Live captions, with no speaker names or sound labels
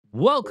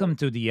Welcome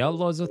to the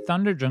Outlaws of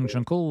Thunder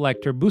Junction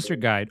Collector Booster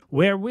Guide,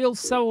 where we'll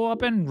solo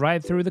up and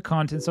ride through the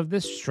contents of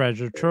this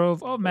treasure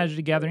trove of Magic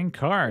the Gathering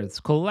cards.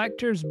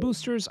 Collector's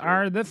boosters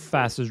are the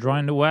fastest draw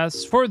in the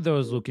West for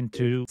those looking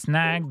to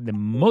snag the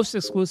most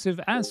exclusive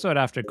and sought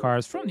after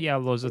cards from the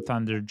Outlaws of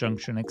Thunder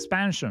Junction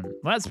Expansion.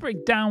 Let's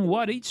break down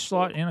what each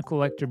slot in a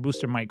collector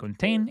booster might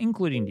contain,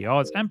 including the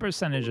odds and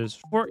percentages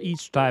for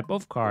each type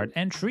of card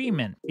and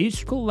treatment.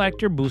 Each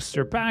collector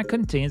booster pack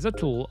contains a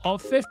total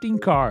of 15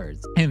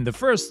 cards. In the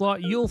first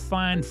slot, you'll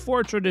find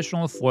 4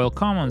 traditional foil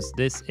commons.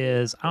 This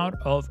is out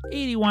of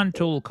 81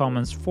 total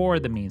commons for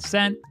the main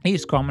set,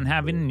 each common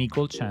having an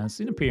equal chance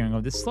in appearing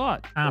of this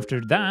slot. After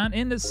that,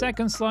 in the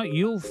second slot,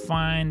 you'll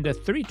find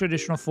 3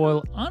 traditional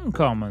foil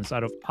uncommons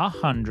out of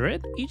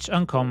 100. Each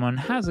uncommon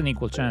has an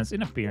equal chance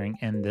in appearing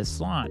in this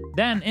slot.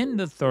 Then in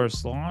the third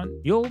slot,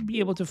 you'll be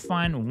able to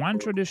find 1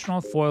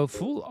 traditional foil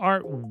full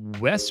art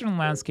Western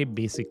Landscape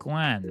basic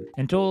land.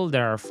 In total,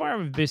 there are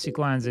 5 basic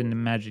lands in the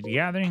Magic the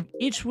Gathering,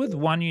 each with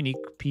 1 unique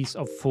piece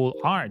of full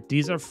art.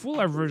 These are full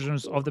art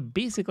versions of the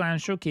basic land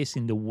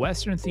showcasing the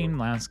Western themed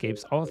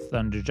landscapes of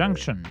Thunder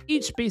Junction.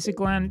 Each basic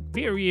land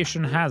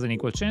variation has an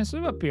equal chance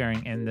of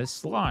appearing in this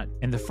slot.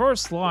 In the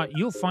first slot,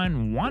 you'll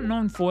find 1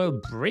 non-foil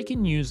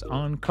Breaking News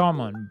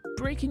uncommon.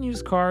 Breaking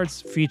News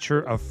cards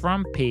feature a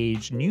front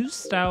page news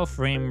style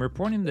frame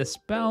reporting the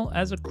spell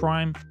as a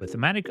crime with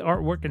thematic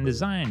artwork and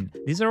design.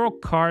 These are all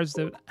cards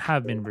that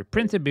have been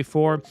reprinted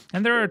before,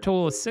 and there are a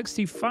total of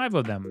 65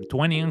 of them,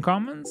 20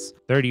 uncommons,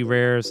 30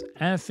 rares,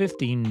 and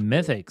 15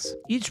 mythics.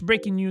 Each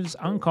Breaking News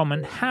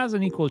uncommon has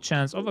an equal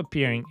chance of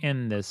appearing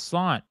in this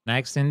slot.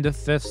 Next, in the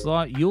fifth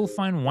slot, you'll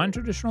find 1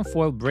 traditional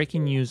foil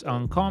Breaking News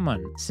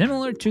uncommon.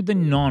 Similar to the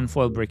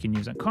non-foil Breaking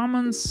News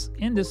uncommons,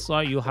 in this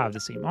slot you'll have the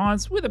same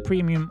odds with a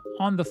premium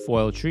on the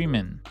foil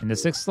treatment. In the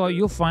sixth slot,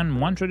 you'll find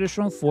 1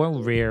 traditional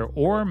foil rare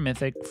or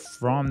mythic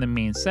from the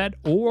main set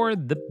or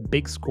the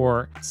Big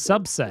Score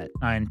subset.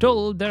 Now in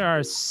total, there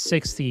are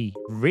 60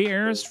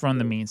 rares from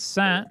the main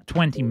set,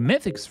 20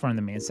 mythics from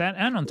the main set,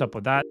 and on top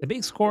of that, the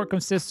Big Score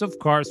consists of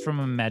cards from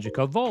a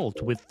magical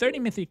vault, with 30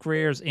 mythic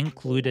rares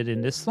included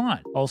in this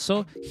slot.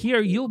 Also,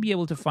 here you'll be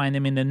able to find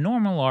them in the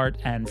normal art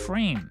and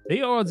frame.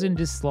 The odds in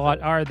this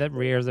slot are that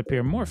rares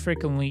appear more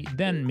frequently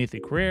than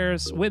mythic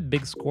rares, with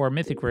Big Score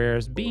mythic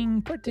rares being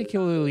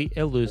particularly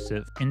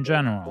elusive in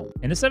general.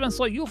 In the 7th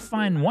slot, you'll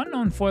find 1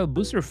 non-foil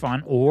Booster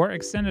Fun or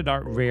Extended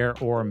Art rare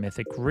or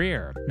mythic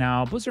rare.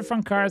 Now, Booster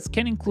Fun cards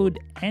can include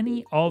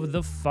any of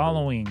the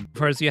following.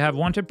 First, you have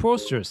Wanted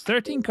Posters,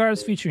 13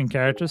 cards featuring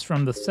characters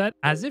from the set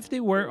as if they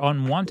were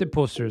unwanted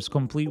posters,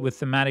 complete with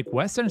thematic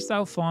Western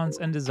style fonts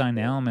and design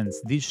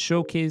elements. These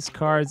showcase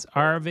cards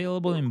are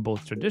available in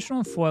both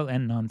traditional foil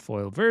and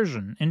non-foil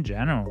version in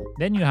general.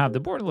 Then you have the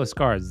borderless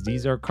cards.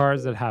 These are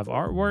cards that have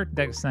artwork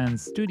that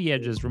extends to the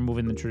edges,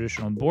 removing the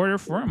traditional border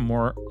for a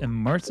more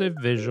immersive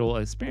visual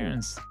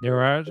experience.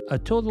 There are a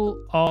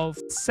total of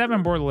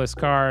 7 borderless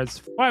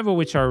cards, 5 of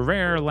which are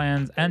rare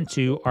lands and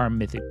 2 are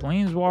mythic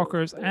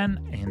planeswalkers, and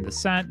in the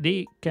set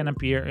they can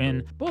appear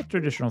in both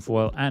traditional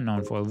foil and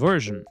non-foil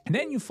version. And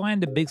then you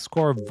find the Big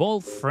Score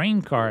Vault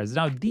Frame cards.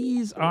 Now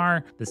these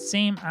are the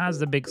same as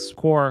the Big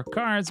Score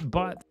cards,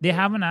 but they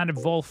have an added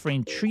Vault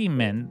Frame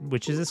treatment,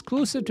 which is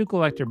exclusive to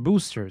collector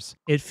boosters.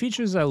 It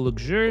features a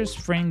luxurious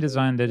frame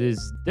design that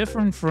is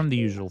different from the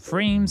usual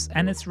frames,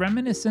 and it's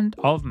reminiscent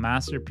of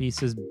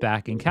masterpieces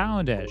back in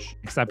Kaladesh.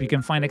 Next up, you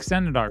can find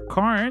Extended Art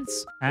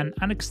cards, and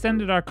an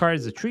Extended Art card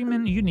is a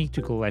treatment unique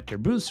to collector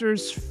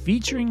boosters,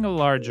 featuring a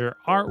larger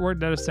artwork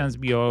that extends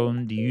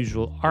beyond the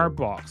usual art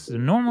box. The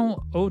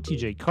normal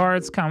OTJ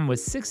cards come with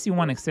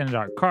 61 Extended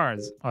Art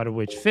cards, out of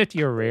which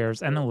 50 are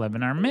rares and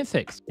 11 are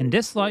mythics. In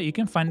this slot, you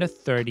can find the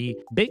 30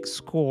 Big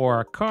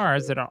Score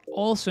cards that are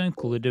also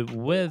included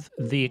with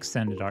the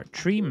Extended Art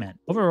treatment.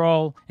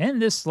 Overall, in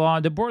this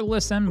slot, the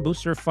borderless and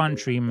Booster Fun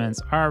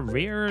treatments are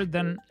rarer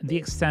than the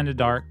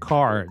Extended Art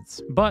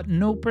cards, but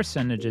no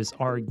percentages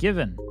are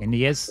given. In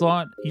the 8th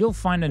slot, you'll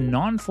find a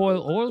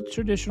non-foil or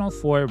traditional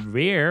foil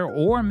rare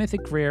or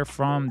mythic rare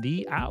from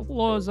the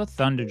Outlaws of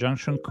Thunder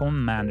Junction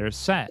Commander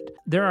set.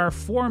 There are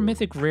 4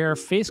 mythic rare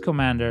face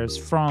commanders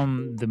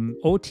from the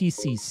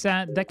OTC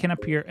set that can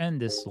appear in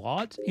this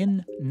slot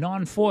in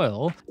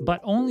non-foil,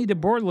 but only the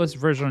borderless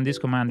version of these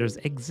commanders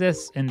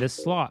exists in this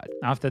slot.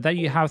 After that,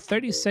 you have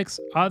 36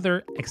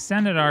 other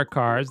Extended Art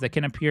cards that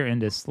can appear in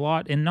this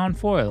slot in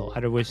non-foil,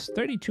 out of which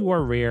 32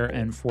 are rare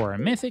and 4 are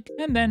mythic,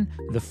 and then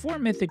the 4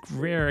 mythic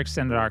rare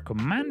Extended Art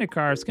commander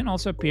cards can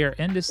also appear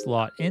in this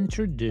slot in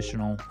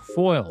traditional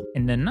foil.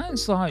 In the 9th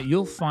slot,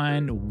 you'll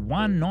find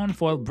 1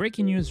 non-foil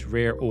Breaking News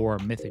rare or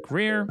mythic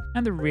rare,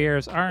 and the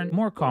rares are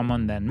more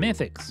common than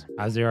mythics,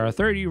 as there are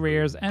 30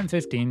 rares and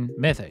 15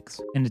 mythics.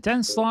 In the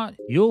 10th slot,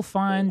 you'll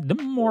find the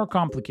more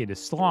complicated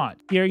slot.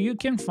 Here you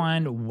can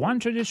find 1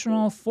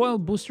 traditional foil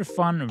Booster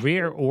Fun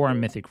rare or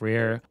mythic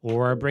rare,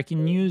 or a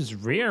Breaking News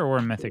rare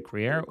or mythic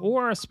rare,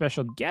 or a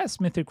special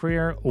guest mythic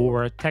rare,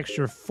 or a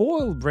texture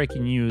foil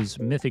Breaking News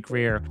mythic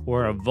rare,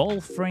 or a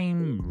Vault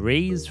Frame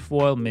raised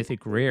foil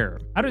mythic rare.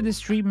 Out of this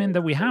treatment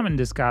that we haven't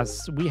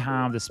discussed, we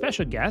have the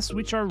special guests,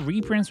 which are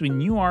reprints with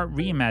new art are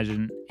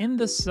reimagined in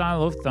the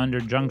style of Thunder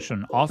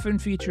Junction, often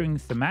featuring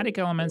thematic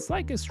elements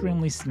like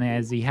extremely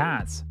snazzy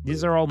hats.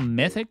 These are all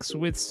mythics,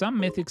 with some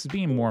mythics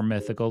being more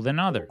mythical than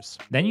others.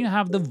 Then you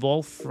have the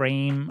Vault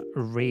Frame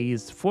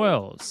raised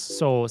foils.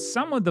 So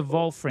some of the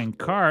Vault Frame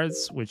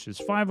cards, which is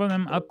 5 of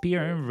them,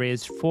 appear in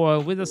raised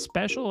foil with a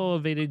special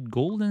elevated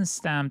golden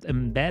stamp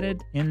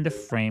embedded in the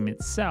frame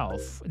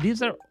itself.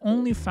 These are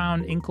only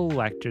found in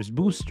collector's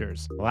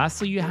boosters.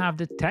 Lastly, you have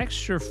the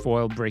texture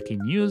foil breaking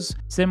news.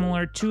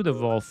 Similar to the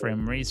Vault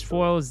Frame raised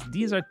foils,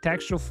 these are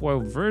texture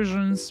foil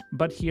versions,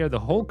 but here the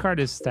whole card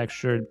is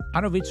textured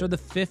out of each of the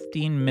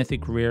 15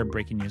 mythic rare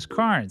breaking news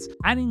cards,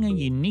 adding a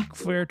unique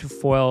flair to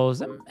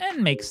foils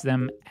and makes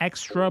them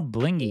extra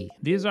blingy.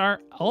 These are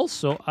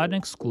also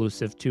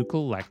unexclusive to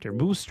collector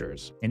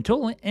boosters. In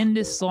total, in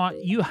this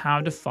slot, you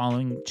have the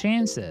following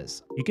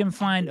chances. You can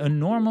find a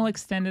normal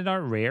extended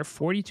art rare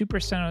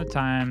 42% of the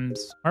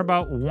times, or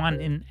about 1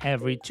 in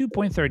every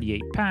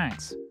 2.38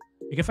 packs.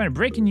 You can find a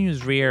breaking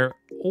news rare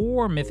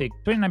or mythic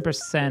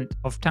 29%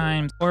 of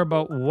times, or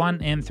about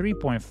 1 in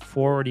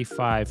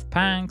 3.45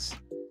 packs.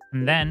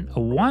 And then a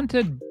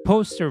wanted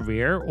poster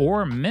rare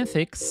or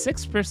mythic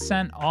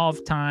 6%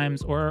 of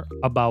times, or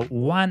about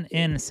 1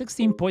 in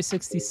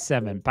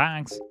 16.67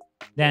 packs.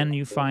 Then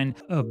you find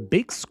a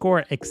big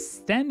score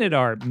extended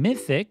art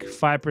mythic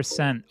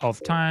 5%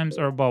 of times,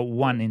 or about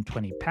 1 in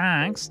 20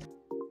 packs.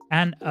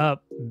 And a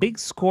big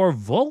score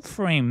Vault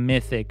Frame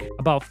mythic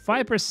about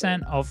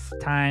 5% of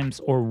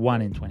times, or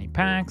 1 in 20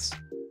 packs.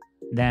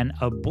 Then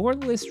a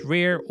board list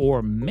rare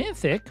or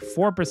mythic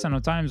 4%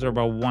 of times, or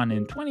about 1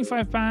 in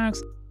 25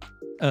 packs.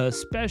 A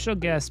special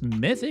guest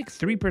mythic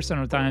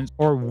 3% of times,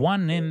 or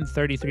 1 in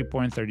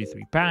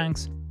 33.33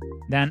 packs.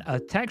 Then a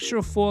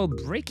texture foil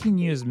breaking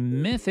news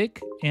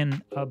mythic in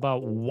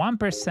about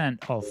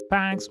 1% of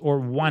packs,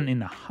 or 1 in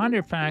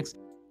 100 packs.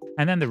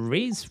 And then the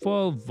raised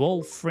foil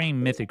Vault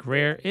Frame mythic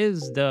rare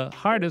is the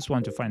hardest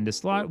one to find in this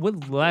slot,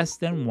 with less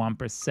than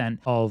 1%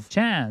 of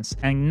chance.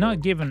 And not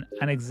given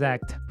an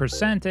exact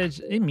percentage,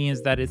 it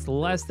means that it's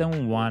less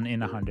than 1 in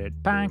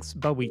 100 packs,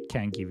 but we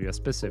can't give you a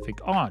specific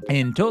odd.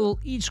 In total,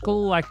 each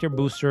collector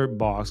booster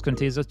box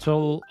contains a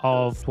total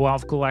of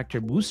 12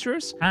 collector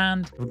boosters.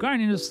 And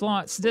regarding the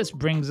slots, this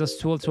brings us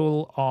to a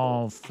total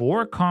of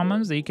 4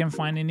 commons that you can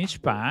find in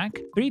each pack,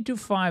 3 to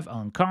 5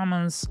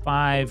 uncommons,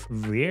 5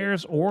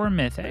 rares or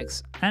mythics,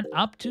 and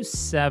up to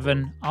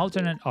 7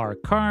 alternate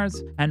art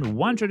cards, and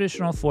 1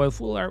 traditional foil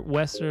full art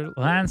Western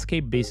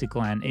landscape basic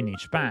land in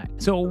each pack.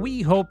 So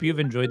we hope you've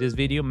enjoyed this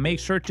video. Make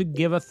sure to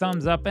give a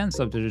thumbs up and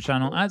sub to the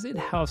channel, as it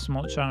helps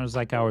small channels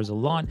like ours a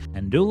lot.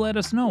 And do let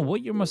us know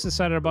what you're most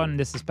excited about in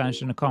this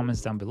expansion in the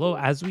comments down below,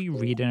 as we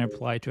read and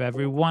reply to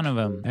every one of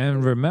them.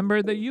 And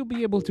remember that you'll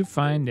be able to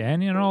find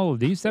any and all of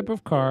these type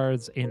of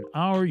cards in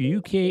our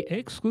UK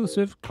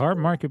exclusive card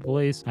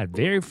marketplace at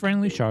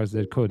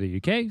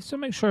veryfriendlysharks.co.uk, so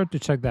make sure to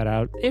check that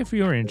out if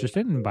you're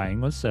interested in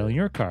buying or selling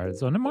your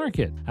cards on the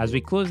market. As we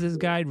close this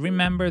guide,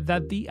 remember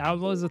that the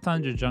Outlaws of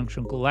Thunder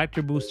Junction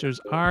collector boosters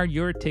are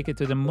your ticket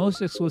to the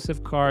most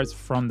exclusive cards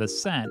from the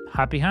set.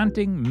 Happy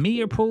hunting, may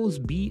your pulls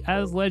be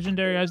as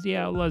legendary as the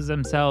Outlaws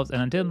themselves,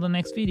 and until the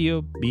next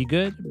video, be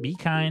good, be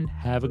kind,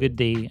 have a good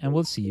day, and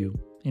we'll see you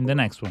in the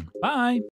next one. Bye!